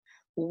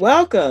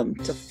Welcome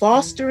to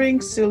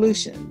Fostering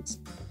Solutions,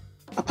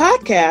 a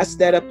podcast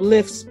that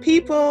uplifts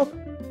people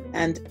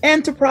and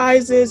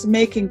enterprises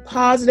making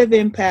positive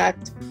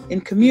impact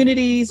in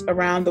communities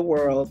around the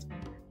world.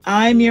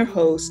 I'm your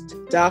host,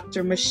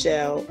 Dr.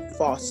 Michelle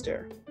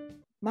Foster.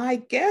 My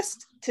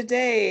guest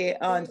today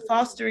on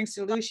Fostering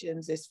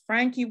Solutions is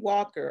Frankie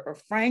Walker, or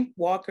Frank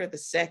Walker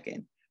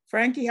II.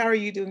 Frankie, how are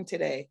you doing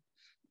today?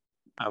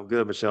 I'm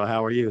good, Michelle.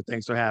 How are you?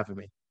 Thanks for having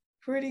me.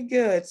 Pretty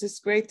good. It's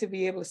just great to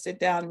be able to sit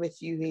down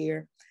with you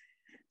here.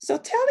 So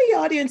tell the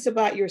audience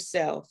about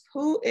yourself.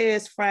 Who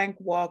is Frank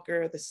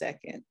Walker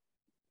II?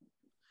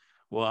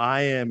 Well,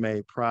 I am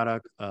a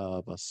product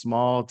of a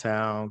small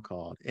town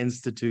called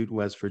Institute,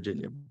 West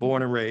Virginia.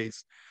 Born and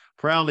raised,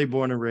 proudly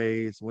born and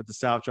raised, went to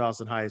South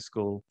Charleston High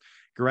School,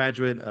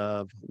 graduate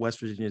of West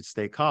Virginia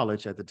State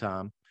College at the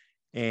time,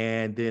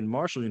 and then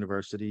Marshall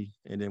University,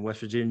 and then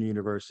West Virginia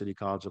University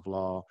College of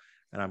Law.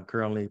 And I'm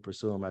currently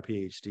pursuing my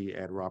PhD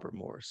at Robert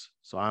Morris.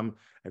 So I'm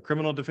a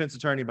criminal defense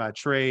attorney by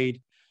trade.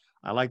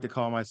 I like to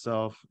call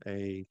myself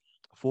a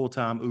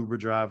full-time Uber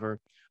driver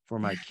for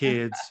my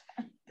kids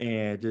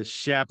and just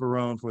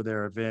chaperone for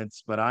their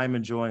events. But I'm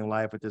enjoying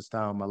life at this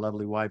time. My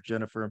lovely wife,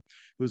 Jennifer,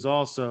 who's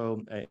also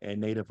a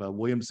native of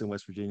Williamson,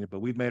 West Virginia,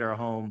 but we've made our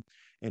home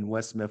in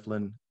West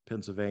Mifflin,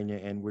 Pennsylvania,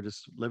 and we're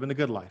just living a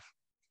good life.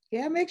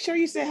 Yeah, make sure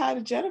you say hi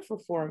to Jennifer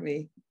for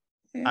me.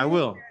 I Yeah.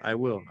 will. I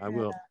will. I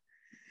will.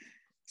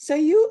 So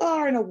you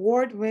are an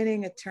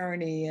award-winning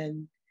attorney,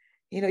 and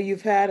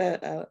you've had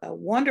a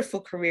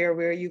wonderful career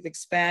where you've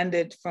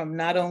expanded from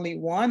not only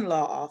one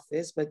law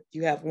office, but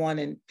you have one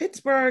in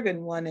Pittsburgh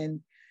and one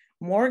in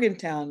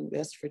Morgantown,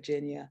 West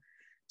Virginia.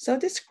 So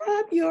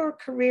describe your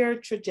career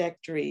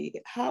trajectory.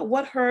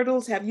 What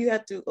hurdles have you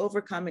had to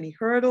overcome? Any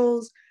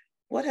hurdles?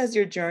 What has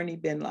your journey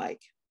been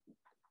like?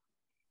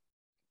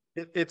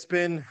 It's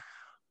been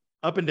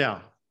up and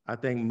down. I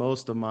think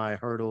most of my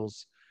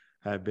hurdles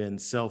have been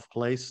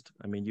self-placed.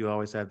 I mean, you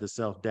always have the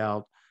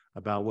self-doubt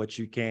about what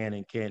you can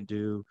and can't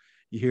do.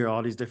 You hear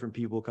all these different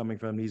people coming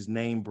from these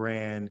name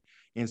brand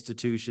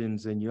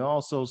institutions, and you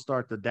also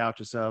start to doubt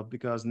yourself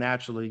because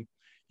naturally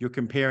you're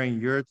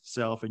comparing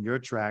yourself and your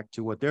track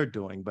to what they're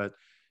doing. But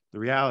the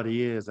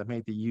reality is, I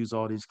hate to use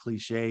all these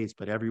cliches,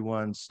 but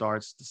everyone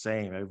starts the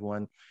same.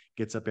 Everyone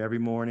gets up every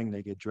morning,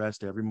 they get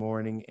dressed every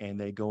morning, and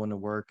they go into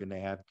work and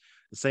they have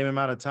the same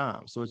amount of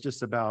time. So it's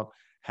just about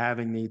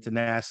having the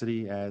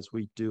tenacity as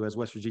we do as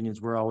West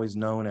Virginians. We're always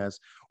known as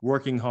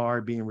working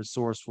hard, being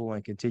resourceful,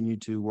 and continue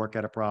to work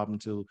at a problem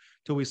till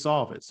we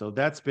solve it. So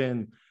that's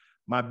been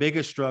my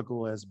biggest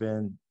struggle has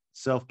been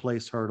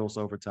self-placed hurdles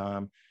over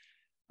time.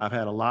 I've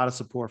had a lot of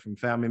support from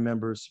family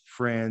members,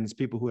 friends,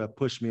 people who have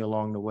pushed me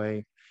along the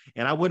way.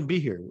 And I wouldn't be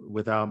here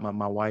without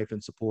my wife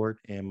and support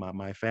and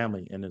my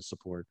family and its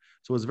support.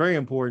 So it's very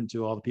important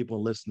to all the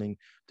people listening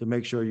to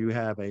make sure you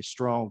have a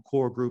strong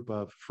core group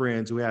of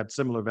friends who have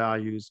similar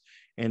values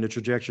and the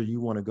trajectory you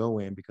want to go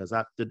in. Because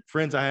the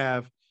friends I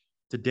have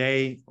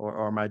today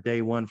are my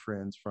day one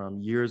friends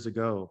from years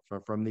ago,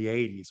 from the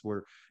 80s.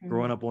 We're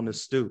growing Mm. up on the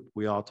stoop.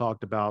 We all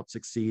talked about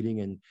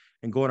succeeding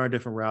and going our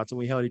different routes, and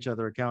we held each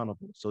other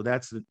accountable. So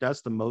that's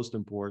the most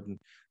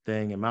important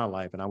thing in my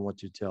life, and I want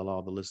to tell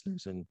all the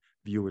listeners and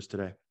viewers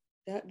today.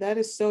 That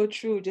is so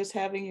true. Just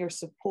having your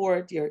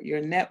support,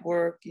 your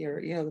network,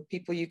 the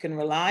people you can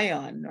rely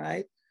on,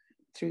 right?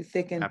 Through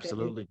thick and thin.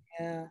 Absolutely.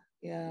 Yeah,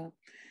 yeah.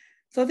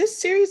 So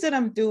this series that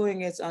I'm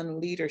doing is on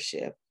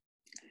leadership.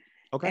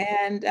 Okay.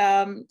 And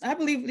I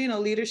believe,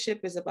 leadership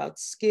is about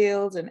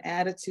skills and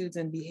attitudes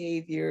and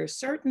behavior,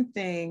 certain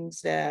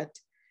things that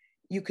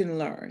you can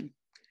learn.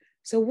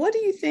 So what do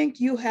you think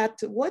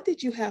what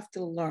did you have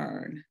to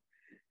learn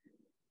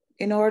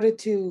in order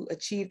to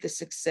achieve the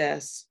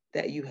success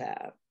that you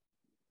have?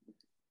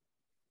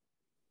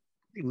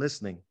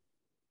 Listening.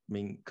 I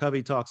mean,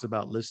 Covey talks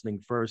about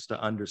listening first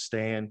to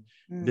understand,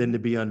 then Mm, to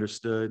be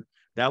understood.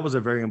 That was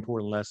a very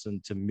important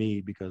lesson to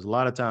me because a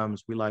lot of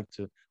times we like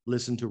to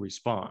listen to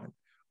respond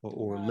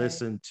or right.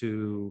 listen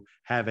to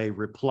have a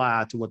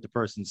reply to what the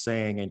person's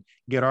saying and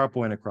get our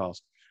point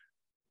across.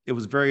 It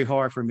was very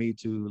hard for me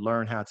to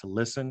learn how to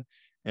listen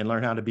and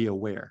learn how to be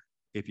aware.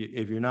 If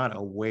you're not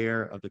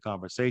aware of the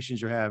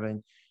conversations you're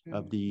having,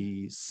 of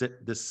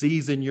Mm, the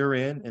season you're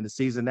in and the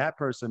season that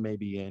person may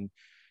be in,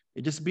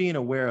 and just being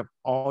aware of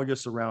all your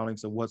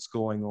surroundings and what's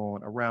going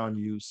on around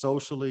you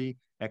socially,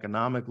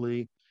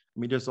 economically. I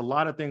mean, there's a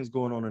lot of things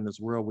going on in this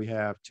world we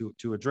have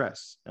to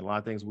address, and a lot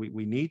of things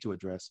we need to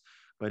address.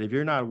 But if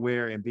you're not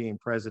aware and being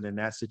present in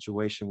that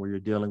situation where you're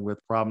dealing with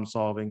problem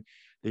solving,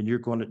 then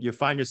you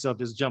find yourself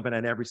just jumping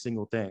at every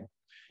single thing.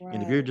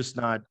 And if you're right. just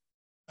not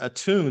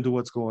attuned to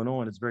what's going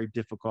on, it's very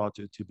difficult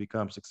to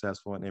become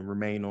successful and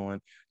remain on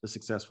the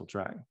successful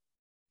track.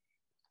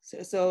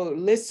 So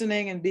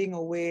listening and being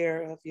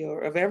aware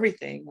of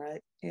everything,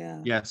 right?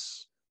 Yeah.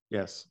 Yes,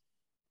 yes.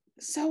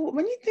 So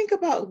when you think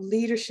about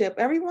leadership,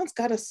 everyone's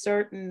got a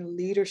certain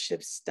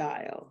leadership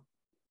style.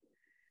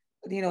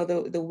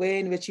 The way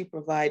in which you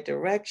provide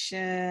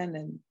direction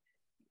and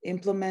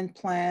implement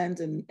plans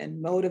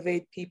and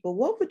motivate people.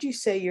 What would you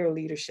say your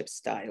leadership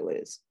style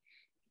is?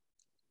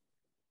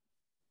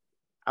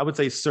 I would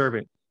say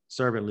servant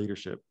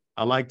leadership.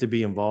 I like to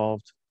be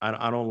involved.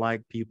 I don't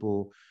like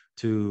people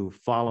to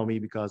follow me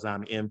because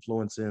I'm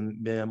influencing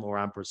them or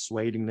I'm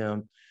persuading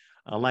them.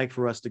 I like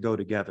for us to go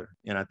together.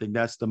 And I think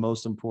that's the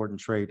most important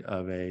trait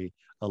of a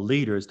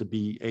leader is to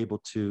be able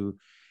to,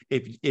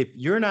 if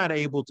you're not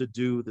able to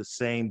do the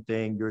same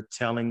thing you're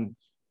telling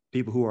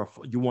people who are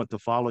you want to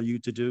follow you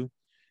to do,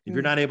 if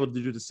you're Mm. not able to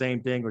do the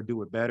same thing or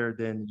do it better,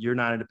 then you're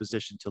not in a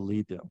position to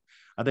lead them.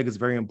 I think it's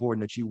very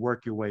important that you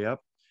work your way up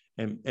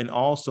and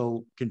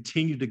also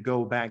continue to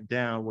go back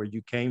down where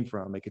you came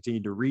from and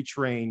continue to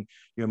retrain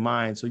your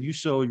mind. So you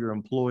show your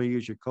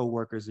employees, your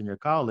coworkers, and your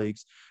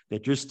colleagues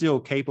that you're still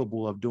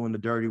capable of doing the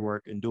dirty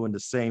work and doing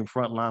the same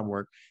frontline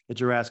work that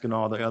you're asking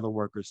all the other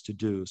workers to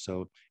do.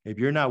 So if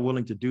you're not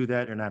willing to do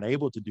that or not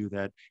able to do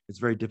that, it's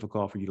very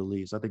difficult for you to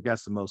leave. So I think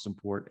that's the most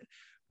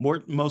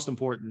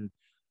important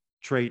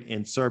trait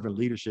in servant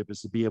leadership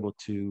is to be able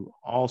to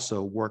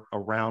also work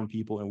around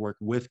people and work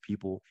with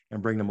people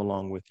and bring them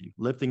along with you,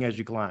 lifting as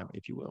you climb,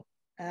 if you will.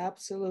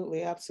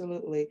 Absolutely,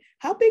 absolutely.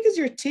 How big is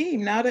your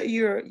team now that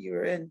you're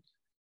in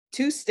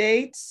two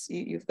states?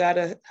 You've got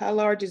how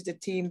large is the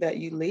team that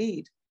you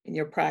lead in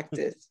your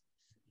practice?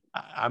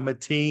 I'm a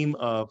team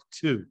of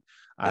two.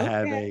 I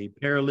have Okay.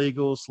 a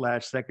paralegal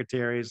slash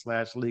secretary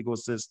slash legal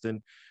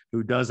assistant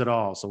who does it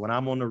all. So when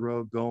I'm on the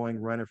road going,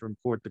 running from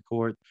court to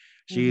court,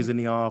 Mhm. she's in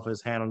the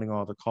office handling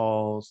all the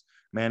calls,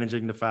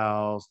 managing the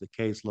files, the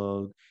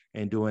caseload,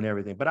 and doing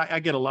everything. But I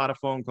get a lot of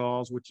phone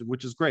calls,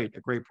 which is great,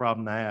 a great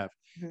problem to have.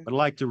 Mhm. But I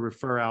like to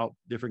refer out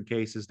different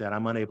cases that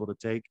I'm unable to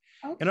take.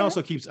 And Okay.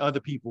 also keeps other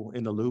people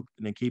in the loop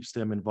and then keeps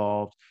them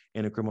involved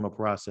in the criminal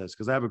process.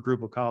 Because I have a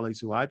group of colleagues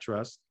who I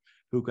trust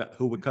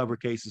who would cover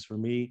cases for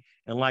me.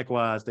 And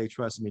likewise, they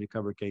trusted me to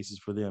cover cases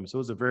for them. So it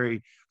was a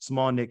very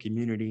small knit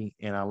community.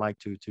 And I like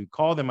to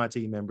call them my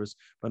team members,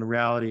 but in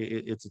reality,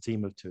 it's a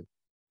team of two.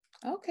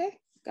 Okay.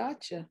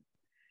 Gotcha.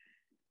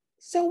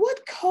 So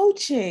what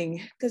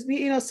coaching? Because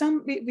we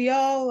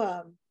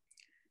all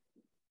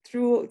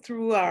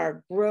through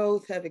our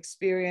growth have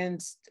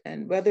experienced,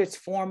 and whether it's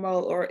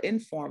formal or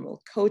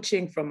informal,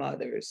 coaching from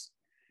others.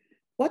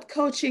 What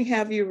coaching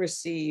have you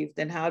received,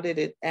 and how did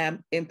it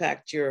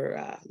impact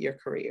your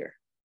career?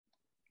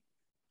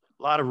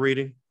 A lot of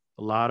reading,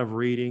 a lot of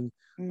reading,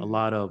 a Mm-hmm.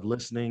 lot of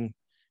listening,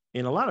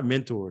 and a lot of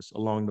mentors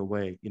along the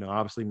way.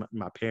 Obviously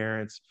my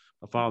parents,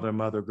 my father and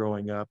mother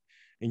growing up,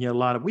 and yet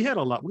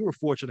we were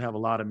fortunate to have a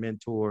lot of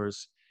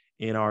mentors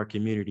in our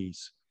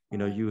communities.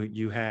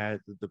 You had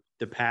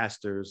the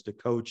pastors, the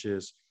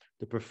coaches,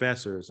 the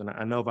professors, and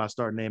I know if I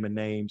start naming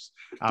names,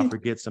 I'll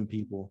forget some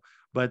people.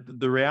 But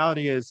the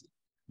reality is,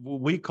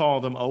 we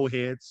call them old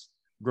heads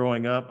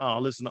growing up. Oh,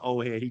 listen to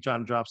old head. He trying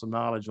to drop some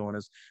knowledge on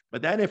us.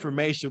 But that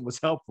information was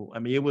helpful. I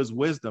mean, it was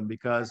wisdom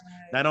because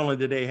not only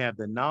did they have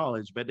the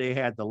knowledge, but they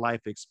had the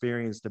life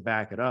experience to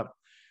back it up.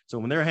 So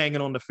when they're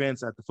hanging on the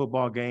fence at the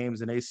football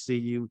games and they see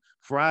you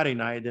Friday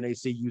night, then they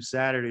see you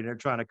Saturday, and they're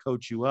trying to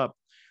coach you up.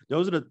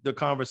 Those are the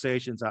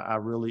conversations I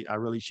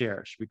really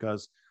cherish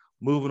because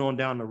moving on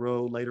down the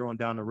road, later on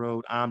down the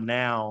road, I'm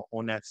now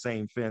on that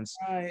same fence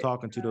Right.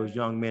 talking to those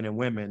young men and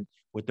women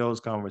with those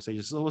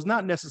conversations. So it was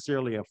not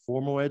necessarily a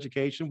formal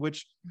education,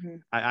 which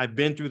Mhm. I've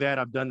been through that.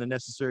 I've done the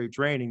necessary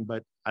training,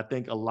 but I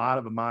think a lot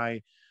of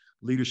my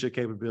leadership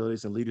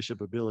capabilities and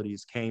leadership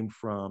abilities came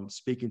from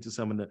speaking to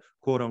some of the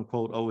quote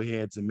unquote old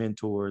heads and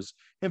mentors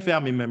and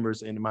family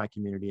members in my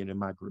community and in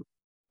my group.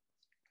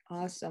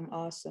 Awesome,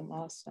 awesome,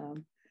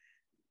 awesome.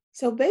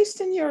 So based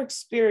on your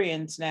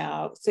experience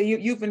now, so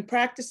you've been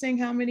practicing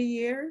how many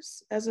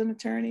years as an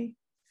attorney?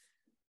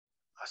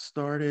 I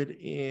started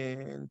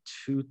in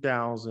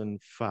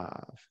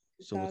 2005.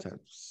 So what's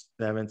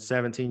that?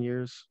 17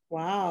 years?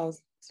 Wow,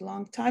 it's a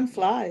long time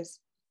flies.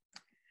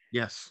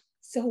 Yes.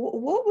 So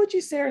what would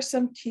you say are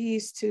some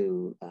keys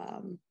to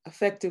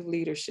effective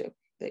leadership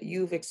that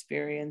you've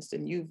experienced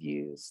and you've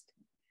used,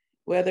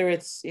 whether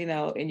it's,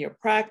 in your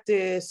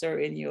practice or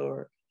in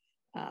your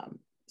um,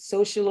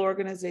 social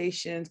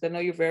organizations? I know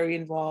you're very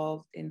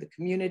involved in the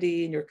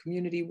community, in your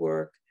community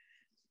work.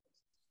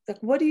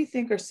 Like, what do you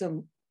think are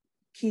some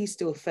keys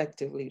to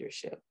effective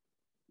leadership?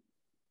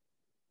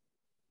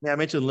 Yeah, I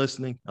mentioned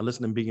listening. I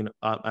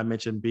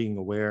mentioned being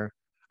aware.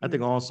 I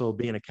think Mm. also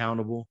being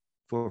accountable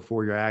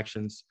for your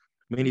actions.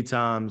 Many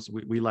times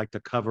we like to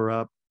cover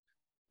up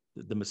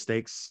the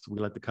mistakes. We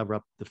like to cover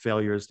up the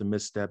failures, the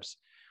missteps.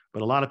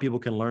 But a lot of people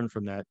can learn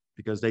from that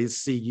because they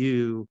see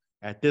you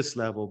at this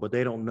level, but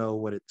they don't know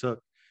what it took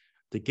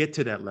to get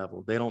to that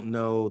level. They don't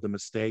know the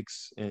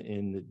mistakes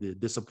and the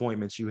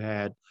disappointments you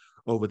had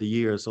over the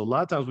years. So a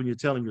lot of times when you're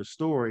telling your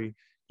story,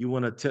 you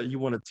want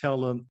to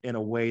tell them in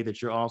a way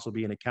that you're also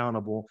being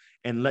accountable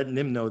and letting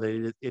them know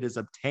that it is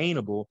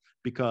obtainable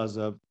because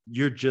of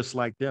you're just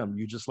like them.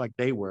 You're just like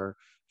they were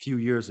a few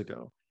years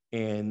ago.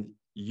 And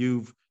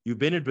you've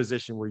been in a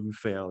position where you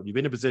failed. You've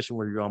been in a position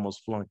where you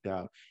almost flunked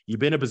out. You've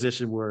been in a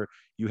position where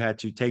you had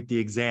to take the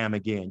exam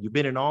again. You've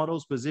been in all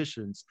those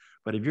positions,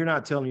 but if you're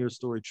not telling your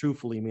story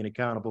truthfully and being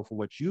accountable for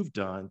what you've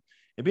done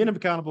and being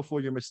accountable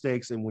for your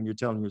mistakes and when you're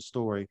telling your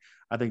story,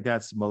 I think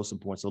that's most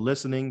important. So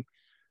listening,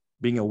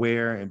 being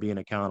aware and being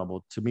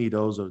accountable. To me,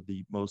 those are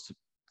the most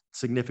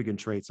significant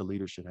traits a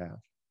leader should have.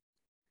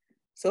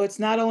 So it's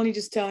not only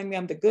just telling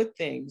them the good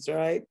things,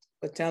 right?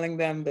 But telling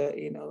them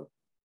the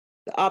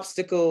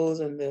obstacles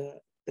and the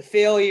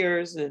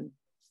failures and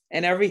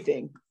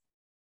everything.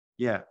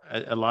 Yeah,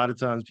 a lot of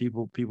times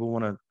people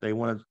want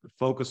to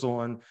focus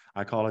on,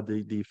 I call it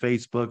the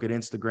Facebook and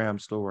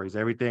Instagram stories.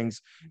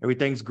 Everything's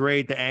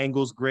great, the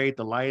angle's great,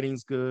 the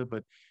lighting's good,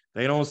 but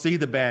they don't see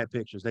the bad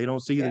pictures. They don't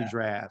see the Yeah,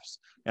 drafts.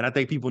 And I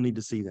think people need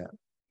to see that.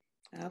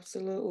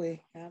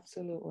 absolutely.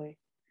 Absolutely.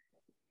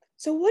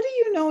 So what do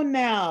you know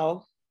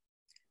now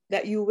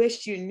that you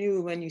wished you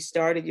knew when you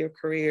started your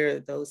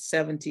career those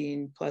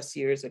 17 plus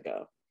years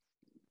ago?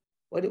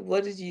 What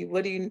do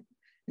you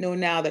know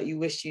now that you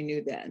wish you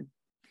knew then?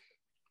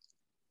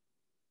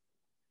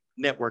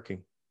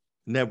 Networking.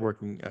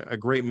 Networking. A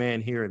great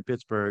man here in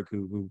Pittsburgh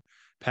who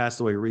passed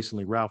away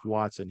recently, Ralph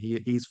Watson.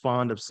 He's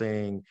fond of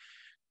saying,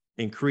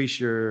 increase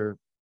your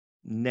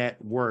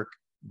network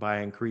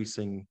by increase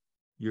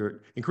your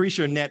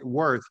net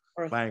worth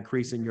Or by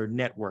increasing your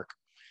network.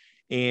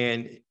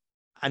 And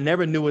I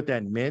never knew what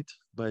that meant,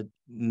 but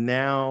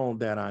now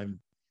that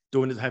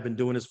have been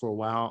doing this for a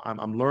while,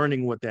 I'm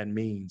learning what that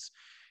means.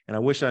 And I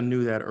wish I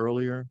knew that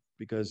earlier,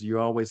 because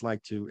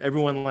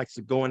everyone likes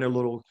to go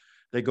in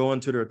they go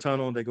into their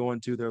tunnel, they go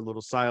into their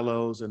little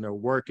silos, and they're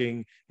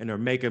working and they're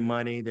making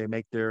money. They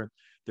make their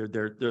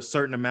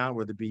certain amount,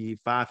 whether it be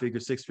 5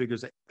 figures, 6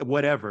 figures,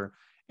 whatever.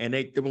 And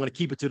they want to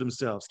keep it to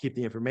themselves, keep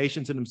the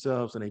information to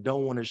themselves, and they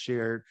don't want to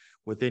share it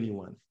with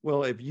anyone.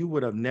 Well, if you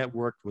would have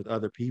networked with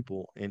other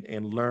people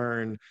and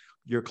learned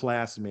your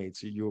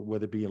classmates,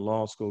 whether it be in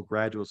law school,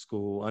 graduate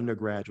school,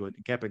 undergraduate,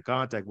 and kept in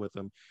contact with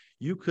them,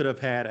 you could have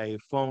had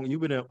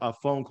you've been a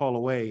phone call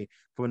away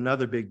from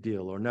another big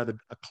deal, or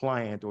a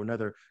client, or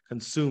another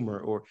consumer,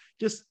 or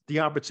just the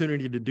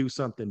opportunity to do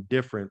something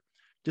different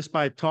just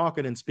by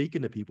talking and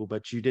speaking to people.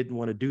 But you didn't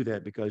want to do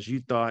that because you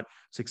thought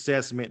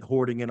success meant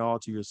hoarding it all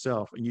to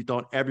yourself. And you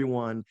thought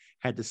everyone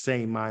had the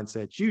same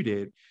mindset you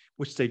did,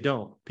 which they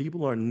don't.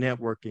 People are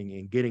networking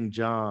and getting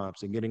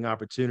jobs and getting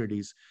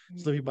opportunities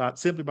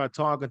simply by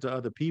talking to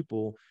other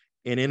people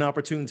in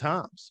inopportune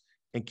times,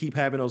 and keep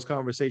having those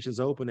conversations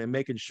open and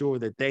making sure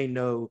that they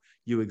know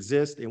you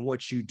exist and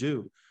what you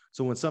do.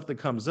 So when something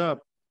comes up,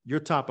 you're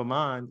top of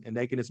mind, and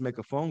they can just make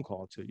a phone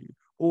call to you,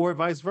 or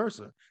vice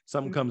versa.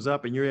 Something comes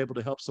up and you're able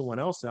to help someone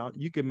else out,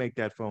 you can make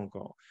that phone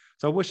call.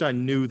 So I wish I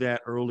knew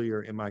that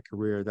earlier in my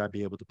career, that I'd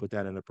be able to put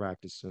that into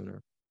practice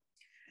sooner.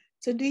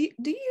 So do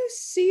you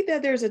see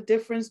that there's a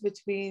difference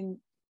between,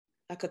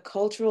 like, a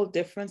cultural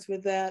difference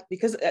with that?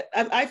 Because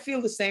I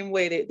feel the same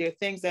way. There are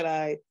things that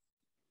I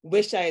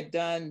wish I had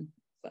done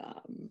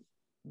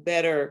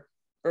better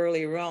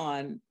earlier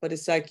on, but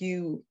it's like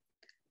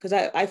because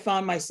I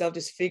found myself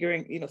just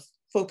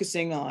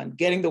focusing on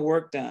getting the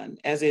work done,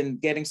 as in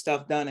getting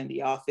stuff done in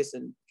the office,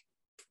 and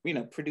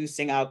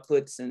producing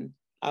outputs and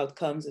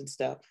outcomes and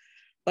stuff,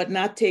 but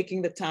not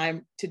taking the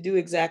time to do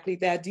exactly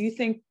that. Do you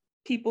think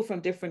people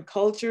from different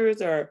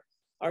cultures are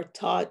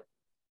taught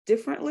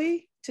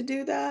differently to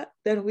do that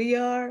than we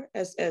are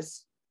as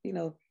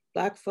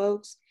Black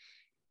folks?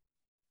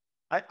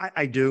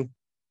 I do.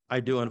 I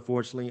do.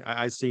 Unfortunately,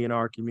 I see in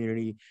our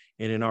community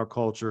and in our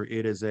culture,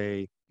 it's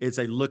a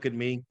look at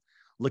me,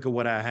 look at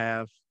what I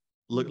have,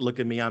 look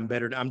at me. I'm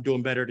better. I'm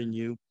doing better than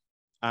you.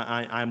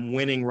 I'm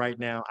winning right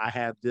now. I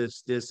have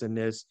this, and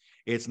this.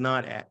 It's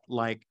not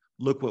like,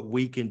 look what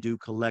we can do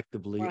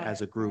collectively Right,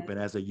 as a group right.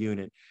 and as a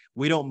unit.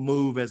 We don't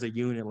move as a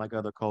unit like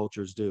other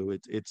cultures do.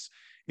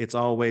 It's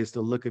always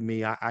to look at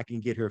me. I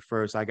can get here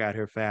first. I got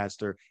here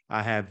faster.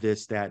 I have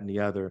this, that, and the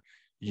other.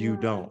 You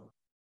Right. don't.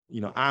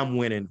 I'm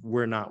winning.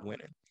 We're not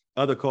winning.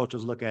 Other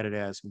cultures look at it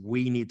as,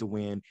 we need to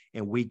win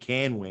and we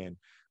can win,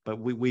 but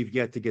we've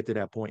yet to get to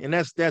that point, and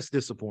that's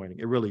disappointing.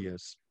 It really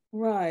is.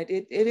 Right.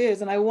 It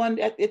is. And I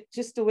wonder, it's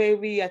just the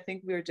way I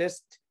think we're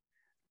just,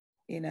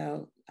 you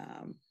know,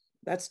 um,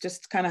 that's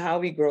just kind of how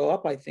we grow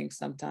up. I think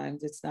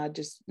sometimes it's not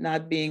just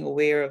not being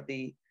aware of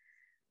the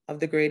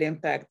great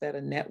impact that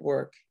a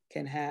network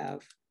can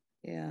have.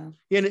 Yeah.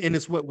 And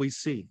it's what we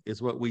see.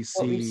 It's what we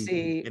What we see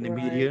see, in the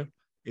right. media.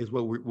 Is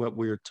what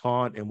we're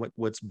taught, and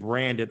what's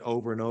branded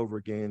over and over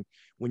again.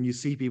 When you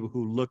see people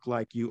who look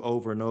like you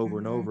over and over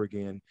and Mm-hmm. over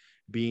again,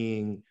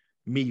 being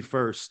me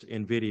first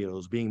in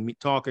videos,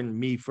 talking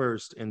me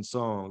first in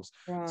songs,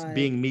 Right.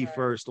 being me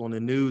first on the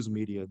news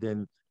media,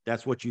 then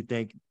that's what you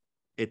think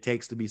it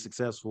takes to be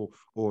successful,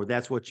 or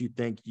that's what you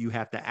think you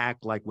have to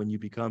act like when you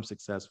become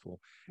successful.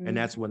 And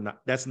Mhm.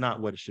 that's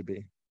not what it should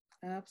be.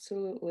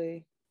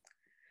 Absolutely.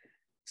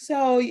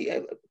 So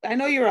I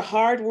know you're a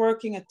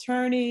hardworking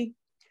attorney.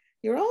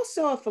 You're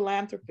also a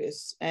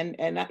philanthropist, and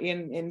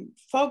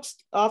folks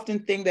often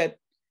think that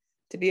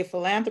to be a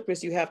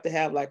philanthropist you have to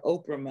have like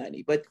Oprah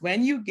money. But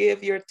when you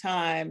give your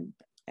time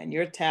and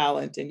your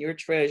talent and your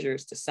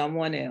treasures to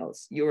someone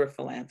else, you're a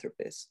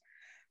philanthropist.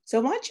 So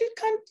why don't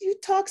you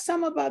talk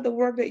some about the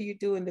work that you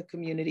do in the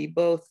community,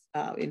 both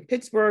in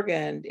Pittsburgh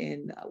and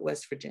in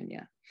West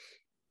Virginia?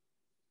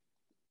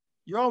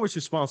 you're always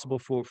responsible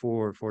for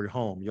your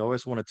home. You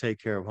always want to take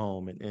care of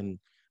home, and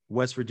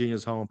West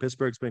Virginia's home.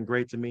 Pittsburgh's been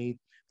great to me.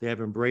 They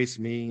have embraced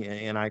me,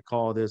 and I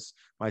call this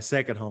my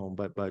second home.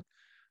 But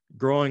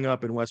growing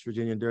up in West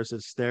Virginia, there's a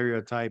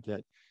stereotype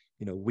that,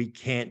 we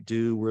can't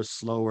do. We're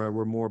slower.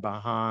 We're more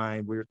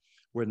behind.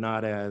 We're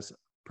not as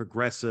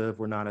progressive.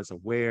 We're not as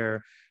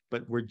aware,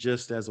 but we're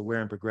just as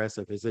aware and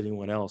progressive as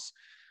anyone else.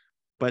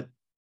 But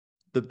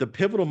the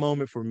pivotal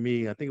moment for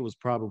me, I think I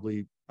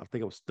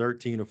was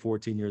 13 or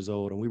 14 years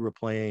old, and we were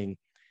playing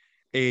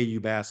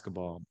AAU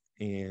basketball,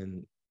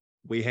 and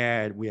we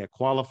had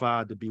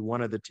qualified to be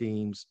one of the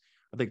teams.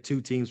 I think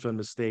two teams from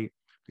the state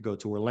to go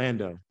to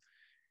Orlando,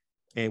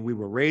 and we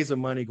were raising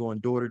money, going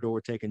door to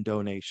door, taking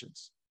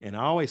donations. And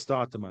I always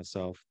thought to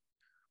myself,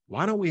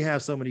 why don't we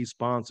have some of these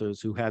sponsors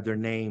who have their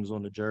names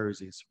on the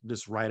jerseys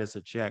just write us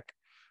a check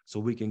so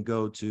we can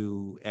go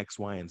to X,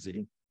 Y, and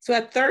Z? So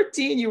at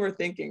 13, you were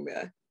thinking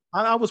that.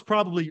 I was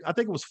probably, I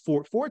think it was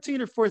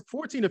 14 or That's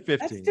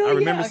 15. I still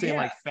remember young, seeing yeah.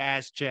 like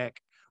Fast Check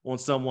on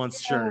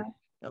someone's Yeah. shirt,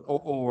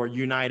 or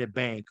United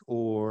Bank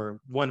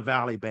or One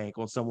Valley Bank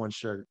on someone's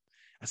shirt.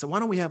 I said, why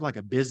don't we have like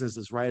a business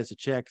that's write us a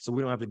check so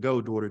we don't have to go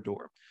door to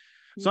door?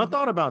 So I Mhm.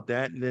 thought about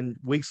that. And then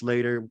weeks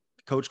later,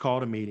 coach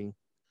called a meeting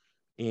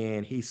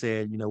and he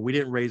said, we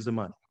didn't raise the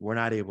money. We're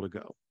not able to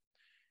go.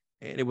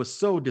 And it was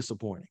so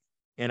disappointing.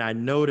 And I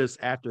noticed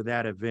after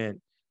that event,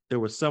 there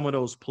were some of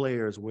those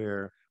players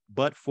where,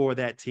 but for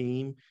that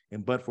team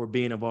and but for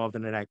being involved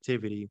in that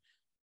activity,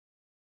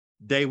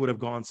 they would have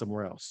gone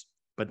somewhere else.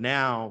 But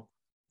now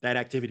that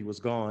activity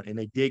was gone and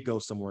they did go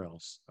somewhere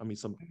else. I mean,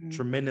 some Mhm.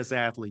 tremendous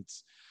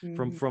athletes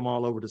from Mhm. from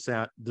all over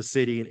the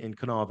city in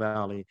Kanawha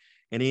Valley,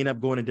 and they ended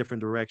up going in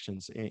different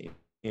directions.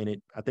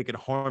 And I think it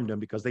harmed them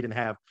because they didn't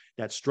have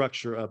that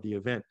structure of the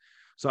event.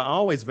 So I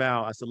always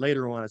vow, I said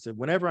later on, I said,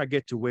 whenever I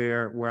get to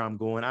where I'm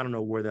going, I don't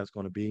know where that's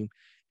going to be.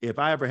 If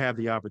I ever have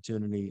the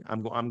opportunity,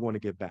 I'm going to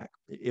give back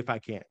if I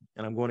can.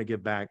 And I'm going to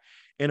give back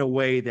in a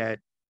way that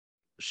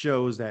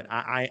shows that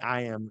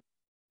I'm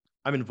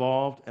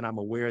involved and I'm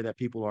aware that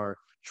people are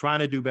trying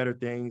to do better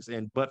things.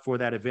 And but for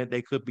that event,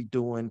 they could be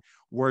doing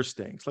worse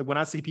things. Like when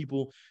I see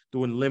people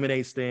doing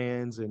lemonade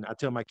stands, and I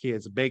tell my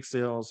kids bake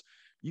sales,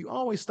 you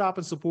always stop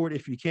and support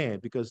if you can,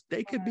 because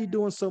they could be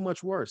doing so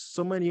much worse,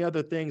 so many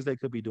other things they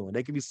could be doing.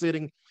 They could be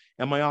sitting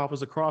in my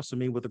office across from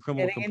me with a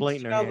criminal Getting into complaint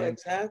in their trouble, hand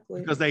exactly.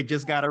 because they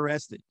just got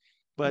arrested.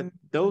 But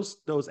Mhm.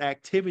 those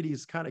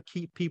activities kind of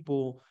keep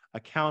people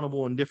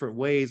accountable in different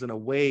ways and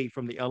away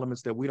from the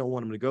elements that we don't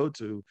want them to go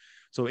to.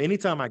 So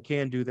anytime I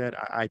can do that,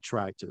 I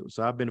try to.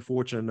 So I've been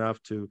fortunate enough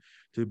to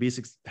be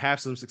have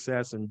some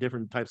success in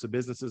different types of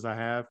businesses I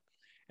have,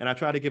 and I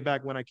try to get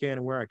back when I can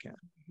and where I can.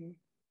 Mhm.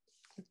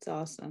 That's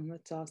awesome.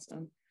 That's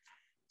awesome.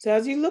 So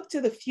as you look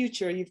to the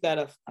future, you've got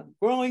a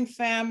growing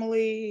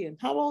family. And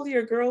how old are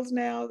your girls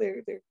now?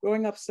 They're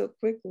growing up so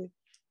quickly.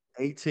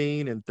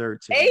 18 and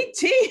 13.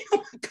 18.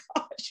 Oh my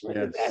gosh, when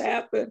did that Yes.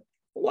 happen?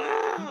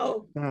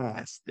 Wow.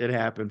 Fast. It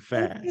happened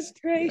Goodness fast.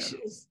 Yeah.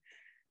 gracious.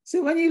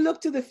 So when you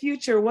look to the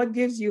future, what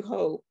gives you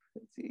hope?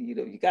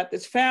 You got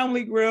this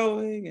family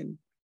growing, and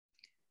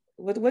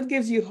what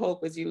gives you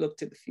hope as you look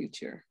to the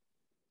future?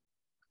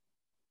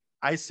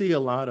 I see a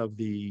lot of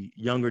the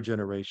younger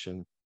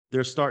generation.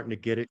 They're starting to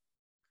get it.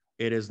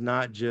 It is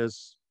not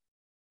just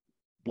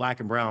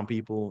Black and brown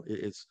people,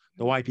 it's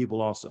the white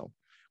people also.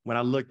 When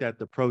I looked at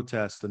the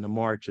protests and the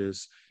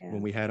marches, when Yeah.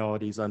 we had all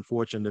these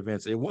unfortunate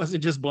events, it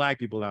wasn't just Black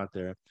people out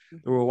there. There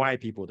Mhm. were white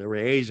people, there were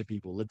Asian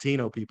people,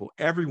 Latino people,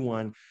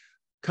 everyone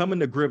coming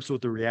to grips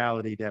with the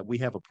reality that we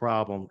have a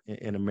problem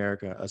in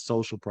America, a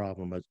social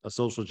problem, a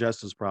social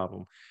justice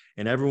problem.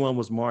 And everyone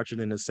was marching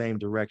in the same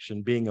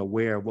direction, being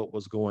aware of what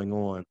was going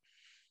on.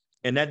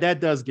 And that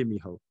does give me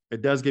hope.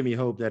 It does give me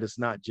hope that it's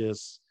not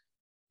just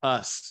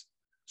us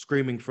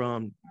screaming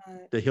from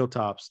Right. the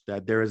hilltops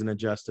that there is an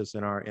injustice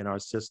in our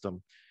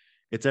system.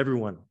 It's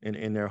everyone,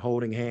 and they're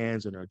holding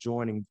hands and they're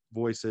joining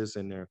voices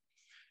and they're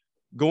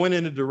going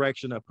in the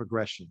direction of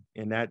progression.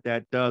 And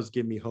that does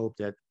give me hope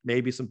that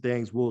maybe some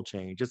things will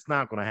change. It's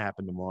not going to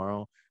happen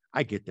tomorrow.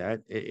 I get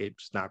that.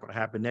 It's not going to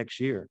happen next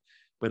year,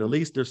 but at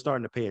least they're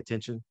starting to pay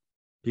attention.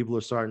 People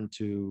are starting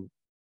to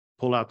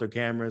pull out their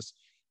cameras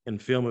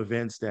and film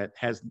events that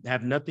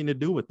have nothing to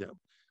do with them,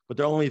 but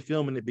they're only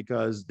filming it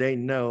because they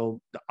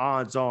know the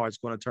odds are it's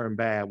going to turn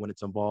bad when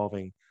it's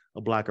involving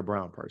a Black or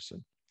brown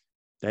person.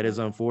 That is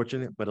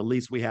unfortunate, but at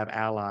least we have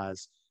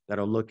allies that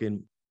are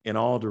looking in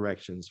all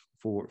directions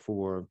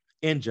for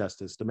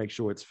injustice to make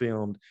sure it's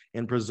filmed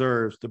and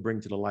preserved to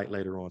bring to the light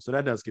later on. So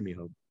that does give me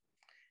hope.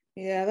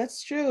 Yeah,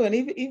 that's true. And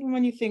even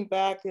when you think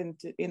back in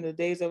the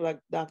days of like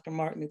Dr.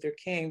 Martin Luther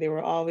King, there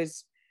were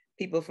always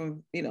people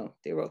from,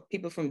 there were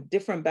people from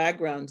different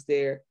backgrounds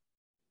there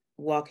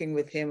walking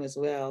with him as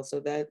well. So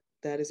that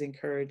is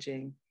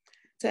encouraging.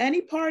 So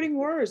any parting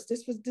words?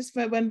 This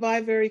went by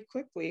very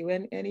quickly.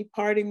 When any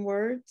parting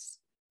words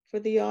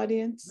for the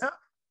audience?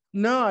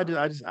 No,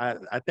 no,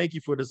 I thank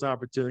you for this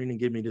opportunity and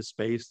give me this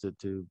space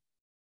to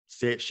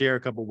share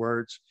a couple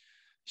words,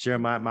 share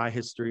my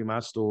history, my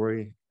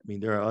story. I mean,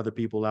 there are other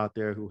people out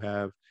there who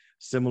have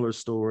similar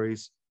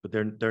stories. but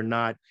they're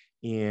not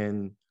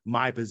in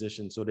my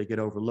position, so they get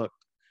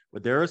overlooked.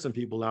 But there are some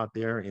people out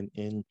there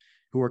in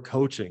who are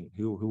coaching,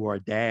 who are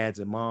dads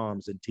and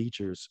moms and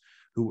teachers,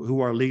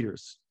 who are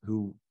leaders,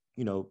 who,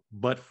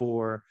 but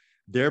for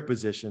their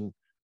position,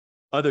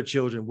 other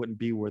children wouldn't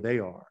be where they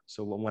are.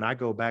 So when I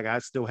go back, I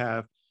still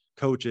have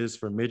coaches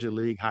from midget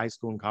league, high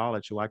school, and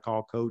college who I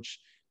call coach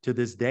to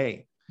this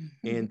day.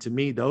 And to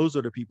me, those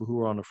are the people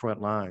who are on the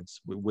front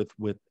lines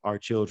with our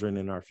children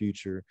and our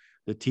future,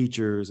 the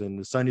teachers and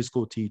the Sunday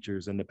school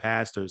teachers and the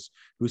pastors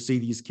who see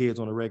these kids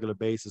on a regular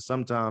basis,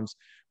 sometimes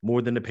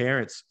more than the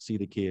parents see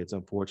the kids,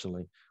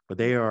 unfortunately. But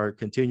they are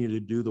continuing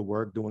to do the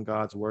work, doing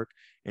God's work,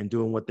 and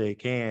doing what they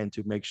can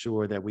to make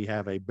sure that we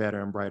have a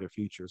better and brighter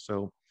future.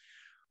 So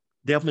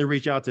definitely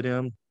reach out to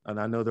them.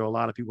 And I know there are a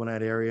lot of people in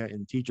that area,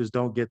 and teachers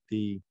don't get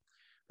the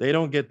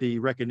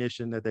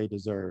recognition that they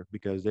deserve,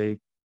 because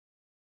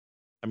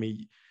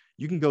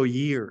you can go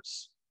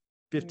years,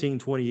 15,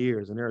 20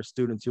 years, and there are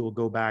students who will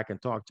go back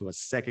and talk to a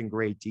second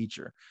grade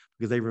teacher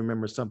because they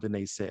remember something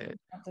they said,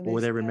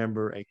 or they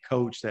remember a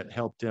coach that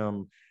helped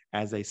them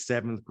as a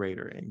seventh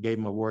grader and gave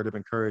them a word of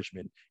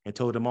encouragement and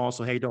told them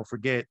also, hey, don't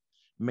forget,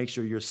 make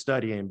sure you're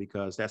studying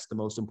because that's the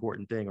most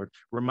important thing, or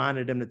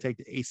reminded them to take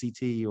the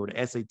ACT or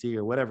the SAT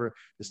or whatever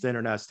the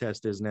standardized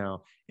test is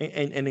now,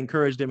 and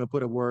encourage them and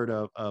put a word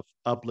of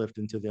uplift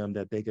into them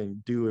that they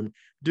can do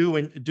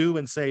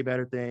and say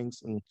better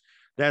things. And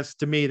that's,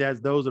 to me,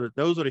 those are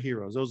the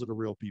heroes. Those are the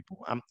real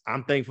people.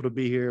 I'm thankful to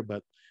be here,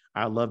 but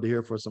I'd love to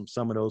hear from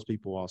some of those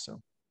people also.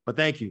 But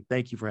thank you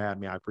for having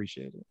me. I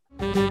appreciate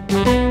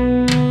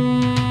it.